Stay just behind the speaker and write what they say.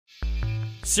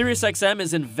Sirius XM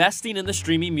is investing in the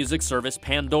streaming music service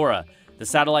Pandora. The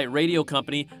satellite radio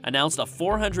company announced a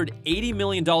 $480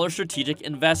 million strategic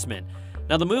investment.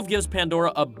 Now, the move gives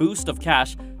Pandora a boost of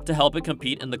cash to help it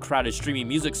compete in the crowded streaming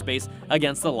music space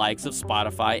against the likes of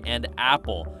Spotify and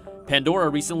Apple. Pandora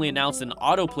recently announced an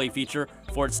autoplay feature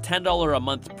for its $10 a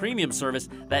month premium service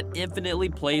that infinitely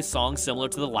plays songs similar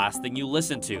to the last thing you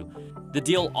listen to. The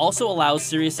deal also allows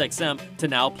Sirius XM to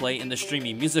now play in the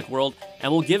streaming music world and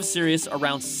will give Sirius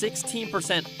around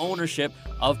 16% ownership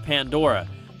of Pandora.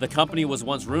 The company was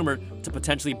once rumored to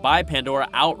potentially buy Pandora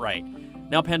outright.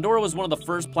 Now, Pandora was one of the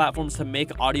first platforms to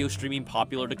make audio streaming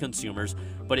popular to consumers,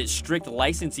 but its strict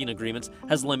licensing agreements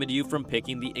has limited you from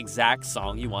picking the exact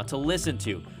song you want to listen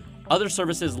to. Other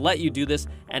services let you do this,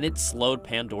 and it slowed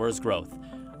Pandora's growth.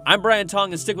 I'm Brian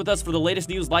Tong, and stick with us for the latest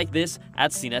news like this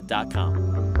at CNET.com.